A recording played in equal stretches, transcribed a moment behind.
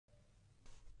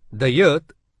The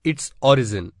Earth, its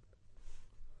origin.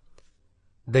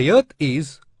 The Earth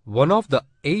is one of the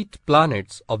 8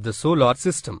 planets of the solar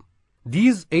system.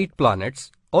 These 8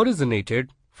 planets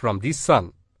originated from the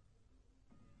Sun.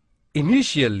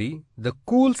 Initially, the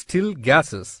cool still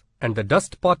gases and the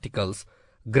dust particles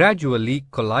gradually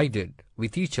collided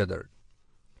with each other.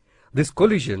 This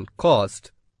collision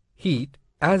caused heat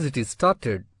as it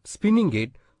started spinning.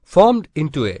 It formed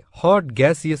into a hot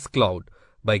gaseous cloud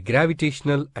by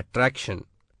gravitational attraction.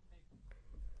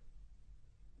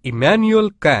 Immanuel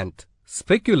Kant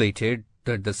speculated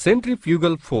that the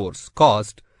centrifugal force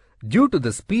caused due to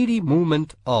the speedy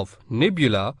movement of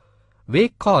nebula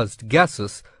caused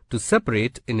gases to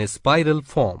separate in a spiral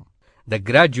form. The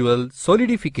gradual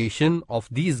solidification of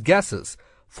these gases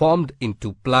formed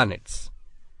into planets.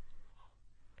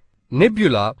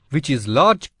 Nebula, which is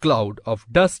large cloud of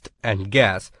dust and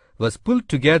gas, was pulled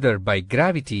together by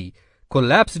gravity,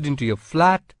 collapsed into a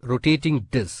flat rotating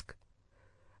disk.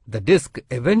 The disk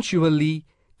eventually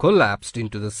collapsed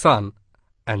into the Sun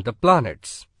and the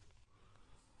planets.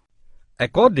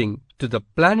 According to the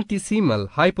planetesimal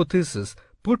hypothesis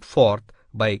put forth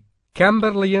by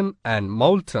Chamberlain and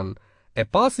Moulton, a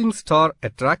passing star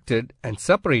attracted and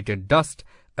separated dust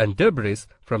and debris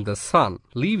from the Sun,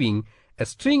 leaving a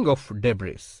string of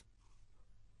debris.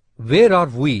 Where are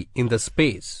we in the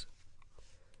space?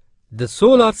 The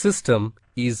solar system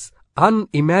is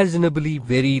unimaginably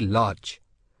very large.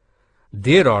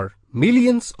 There are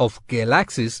millions of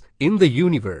galaxies in the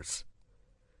universe.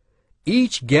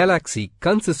 Each galaxy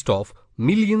consists of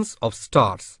millions of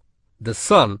stars. The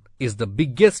Sun is the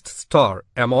biggest star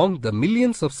among the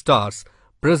millions of stars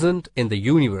present in the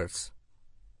universe.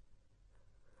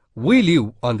 We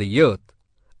live on the Earth.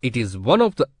 It is one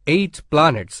of the 8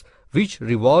 planets which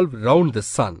revolve round the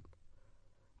Sun.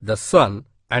 The Sun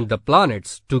and the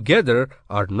planets together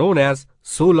are known as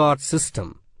solar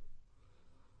system.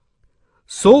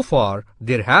 So far,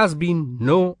 there has been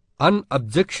no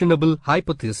unobjectionable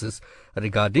hypothesis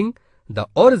regarding the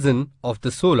origin of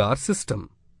the solar system.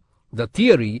 The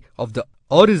theory of the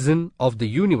origin of the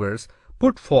universe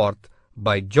put forth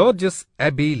by Georges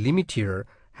Abbé Lemaitre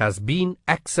has been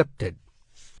accepted.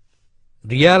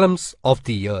 Realms of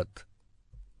the Earth.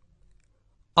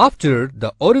 After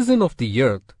the origin of the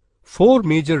Earth, 4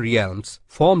 major realms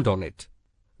formed on it.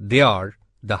 They are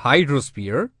the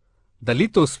hydrosphere, the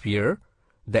lithosphere,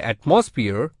 the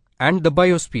atmosphere, and the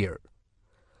biosphere.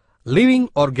 Living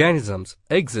organisms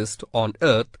exist on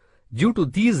Earth due to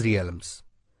these realms.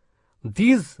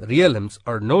 These realms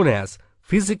are known as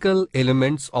physical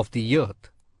elements of the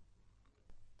Earth.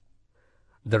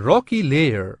 The rocky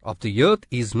layer of the Earth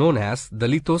is known as the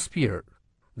lithosphere.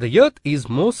 The Earth is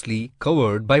mostly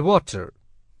covered by water.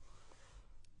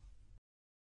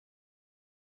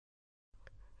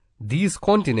 These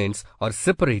continents are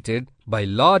separated by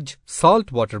large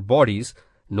saltwater bodies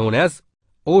known as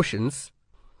oceans.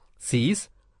 Seas,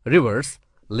 rivers,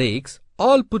 lakes,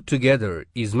 all put together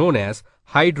is known as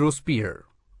hydrosphere.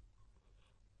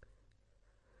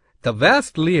 The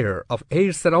vast layer of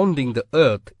air surrounding the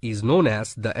Earth is known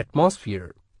as the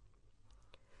atmosphere.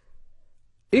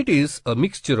 It is a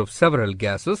mixture of several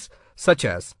gases such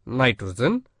as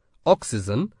nitrogen,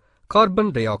 oxygen,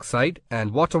 carbon dioxide,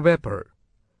 and water vapor.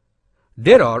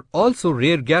 There are also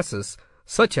rare gases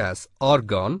such as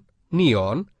argon,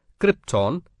 neon,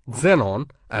 krypton, xenon,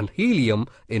 and helium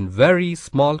in very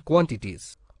small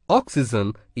quantities.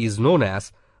 Oxygen is known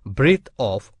as breath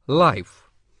of life.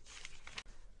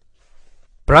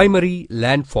 Primary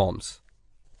landforms.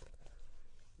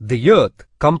 The Earth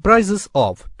comprises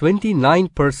of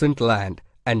 29% land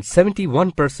and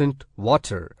 71%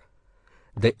 water.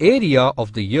 The area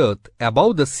of the Earth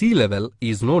above the sea level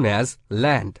is known as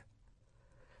land.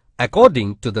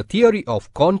 According to the theory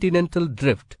of continental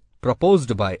drift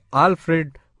proposed by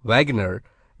Alfred Wegener,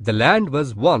 the land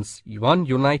was once one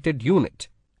united unit.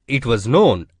 It was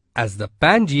known as the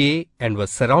Pangaea and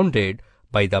was surrounded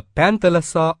by the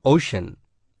Panthalassa Ocean,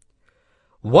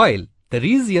 while the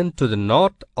region to the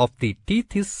north of the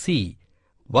Tethys Sea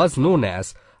was known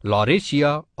as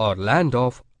Laurasia or land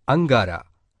of Angara.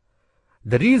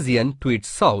 The region to its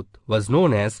south was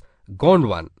known as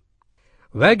Gondwan.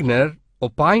 Wegener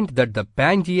opined that the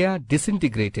Pangaea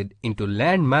disintegrated into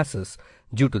land masses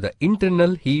due to the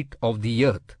internal heat of the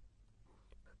Earth.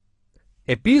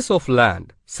 A piece of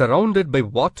land surrounded by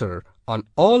water on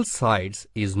all sides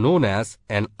is known as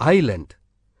an island.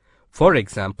 For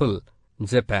example,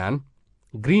 Japan,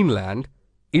 Greenland,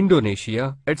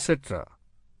 Indonesia, etc.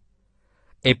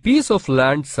 A piece of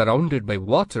land surrounded by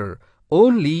water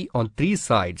only on 3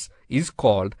 sides is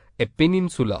called a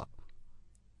peninsula.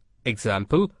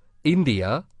 Example,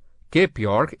 India, Cape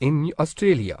York in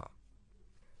Australia.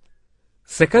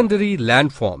 Secondary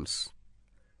landforms.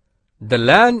 The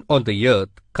land on the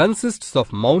earth consists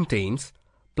of mountains,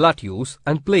 plateaus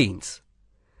and plains.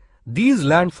 These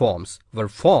landforms were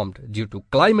formed due to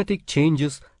climatic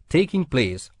changes taking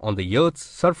place on the earth's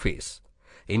surface,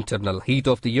 internal heat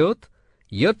of the earth,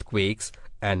 earthquakes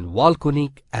and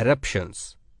volcanic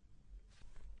eruptions.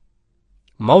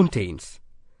 Mountains.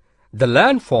 The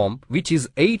landform which is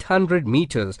 800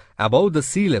 meters above the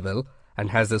sea level and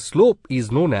has a slope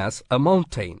is known as a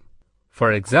mountain.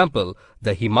 For example,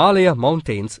 the Himalaya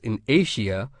mountains in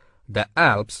Asia, the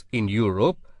Alps in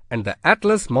Europe and the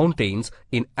Atlas mountains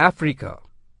in Africa.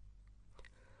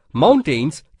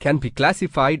 Mountains can be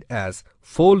classified as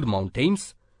fold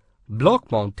mountains, block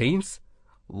mountains,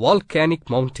 volcanic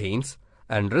mountains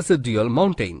and residual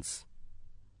mountains.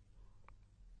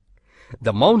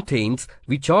 The mountains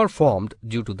which are formed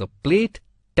due to the plate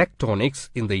tectonics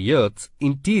in the Earth's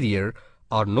interior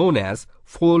are known as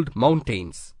fold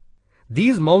mountains.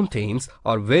 These mountains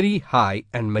are very high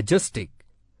and majestic.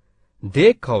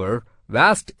 They cover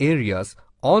vast areas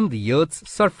on the Earth's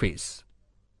surface.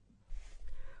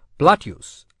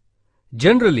 Plateaus.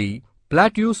 Generally,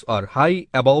 plateaus are high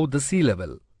above the sea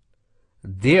level.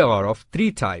 They are of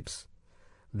three types.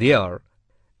 They are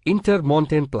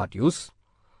intermontane plateaus,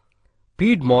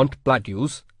 Piedmont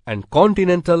plateaus and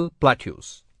continental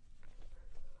plateaus.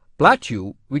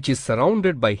 Plateau, which is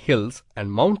surrounded by hills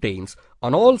and mountains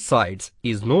on all sides,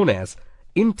 is known as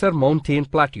intermontane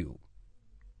plateau.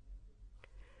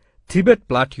 Tibet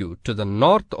Plateau to the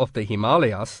north of the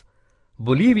Himalayas,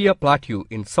 Bolivia Plateau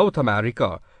in South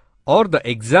America are the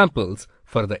examples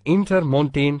for the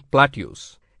intermontane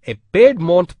plateaus. A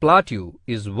Piedmont Plateau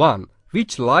is one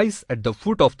which lies at the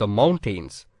foot of the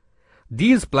mountains.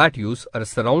 These plateaus are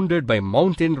surrounded by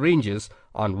mountain ranges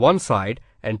on one side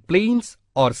and plains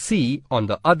or sea on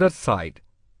the other side.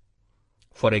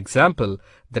 For example,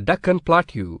 the Deccan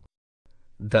Plateau,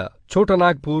 the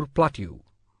Chotanagpur Plateau.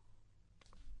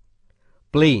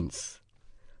 Plains.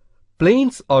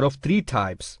 Plains are of three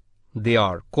types. They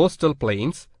are coastal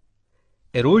plains,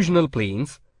 erosional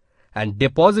plains, and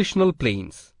depositional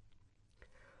plains.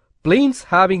 Plains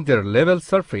having their level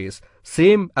surface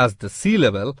same as the sea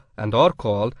level and are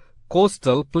called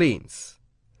coastal plains.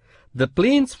 The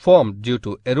plains formed due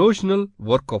to erosional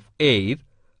work of air,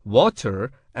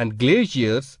 water, and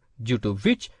glaciers, due to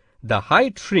which the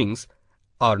height shrinks,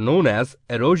 are known as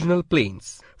erosional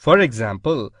plains. For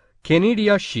example,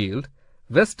 Canada Shield,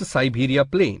 West Siberia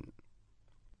Plain.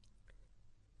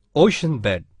 Ocean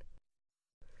bed.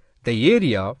 The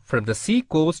area from the sea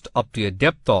coast up to a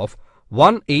depth of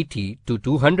 180 to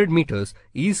 200 meters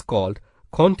is called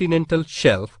continental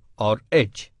shelf or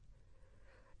edge.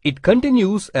 It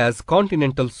continues as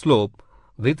continental slope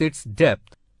with its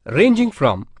depth ranging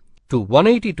from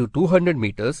 180 to 200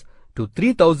 meters to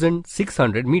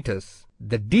 3,600 meters.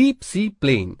 The deep sea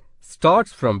plain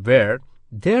starts from where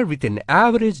there with an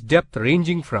average depth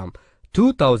ranging from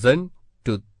 2,000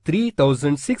 to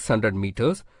 3,600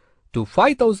 meters to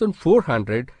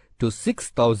 5,400 to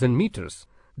 6,000 meters.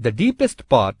 The deepest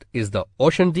part is the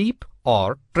ocean deep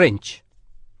or trench.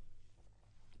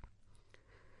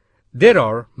 There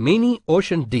are many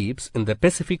ocean deeps in the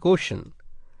Pacific Ocean.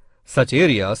 Such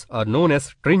areas are known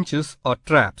as trenches or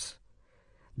traps.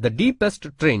 The deepest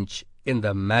trench in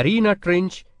the Mariana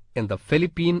Trench in the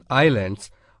Philippine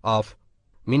Islands of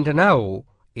Mindanao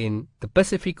in the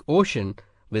Pacific Ocean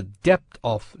with depth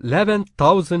of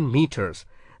 11,000 meters.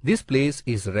 This place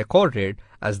is recorded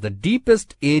as the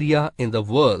deepest area in the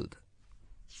world.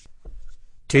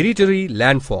 Territory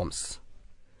landforms.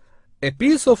 A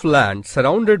piece of land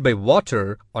surrounded by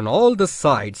water on all the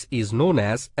sides is known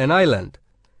as an island.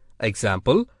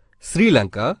 Example, Sri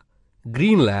Lanka,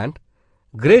 Greenland,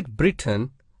 Great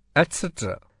Britain,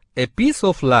 etc. A piece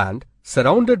of land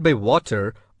surrounded by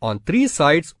water on three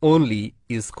sides only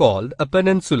is called a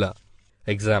peninsula.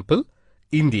 Example,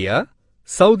 India,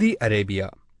 Saudi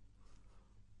Arabia.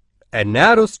 A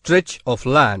narrow stretch of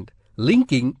land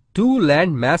linking two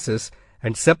land masses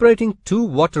and separating two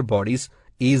water bodies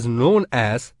is known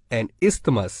as an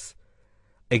isthmus.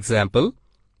 Example,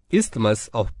 Isthmus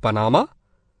of Panama,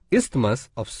 Isthmus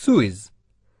of Suez.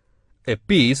 A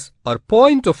piece or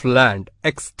point of land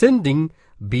extending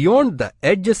beyond the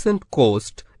adjacent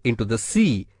coast into the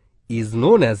sea is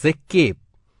known as a cape.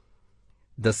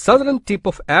 The southern tip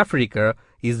of Africa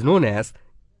is known as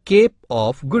Cape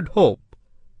of Good Hope.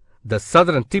 The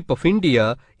southern tip of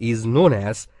India is known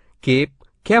as Cape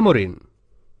Comorin.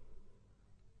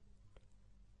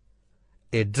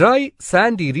 A dry,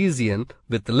 sandy region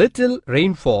with little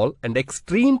rainfall and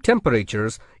extreme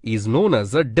temperatures is known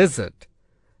as a desert.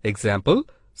 Example,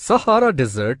 Sahara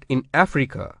Desert in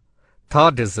Africa,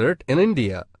 Thar Desert in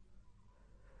India.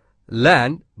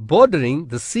 Land bordering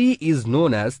the sea is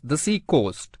known as the sea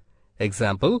coast.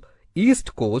 Example,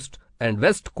 East Coast and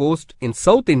West Coast in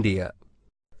South India.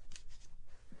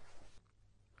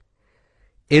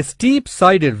 A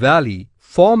steep-sided valley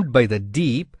formed by the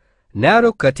deep,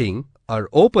 narrow cutting or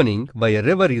opening by a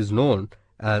river is known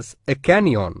as a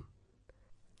canyon.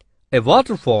 A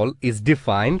waterfall is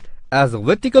defined as a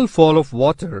vertical fall of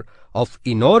water of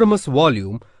enormous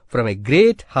volume from a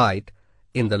great height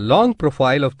in the long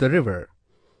profile of the river.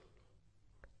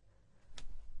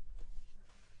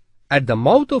 At the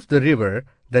mouth of the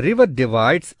river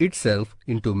divides itself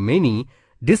into many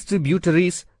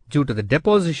distributaries due to the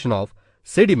deposition of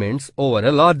sediments over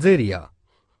a large area.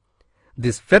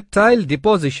 This fertile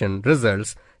deposition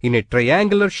results in a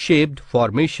triangular-shaped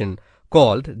formation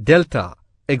called delta.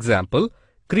 Example,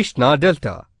 Krishna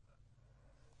Delta.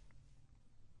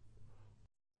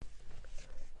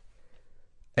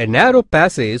 A narrow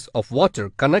passage of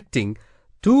water connecting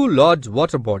two large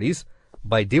water bodies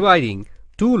by dividing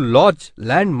two large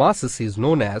land masses is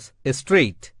known as a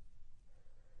strait.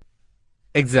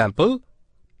 Example,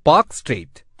 Park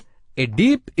Strait. A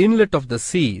deep inlet of the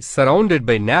sea surrounded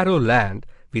by narrow land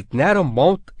with narrow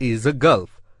mouth is a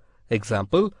gulf.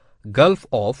 Example, Gulf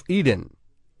of Eden.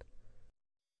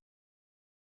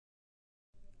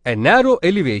 A narrow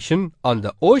elevation on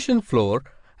the ocean floor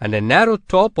and a narrow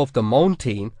top of the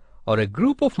mountain or a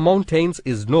group of mountains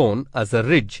is known as a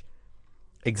ridge.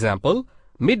 Example,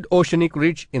 Mid-Oceanic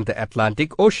Ridge in the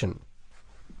Atlantic Ocean.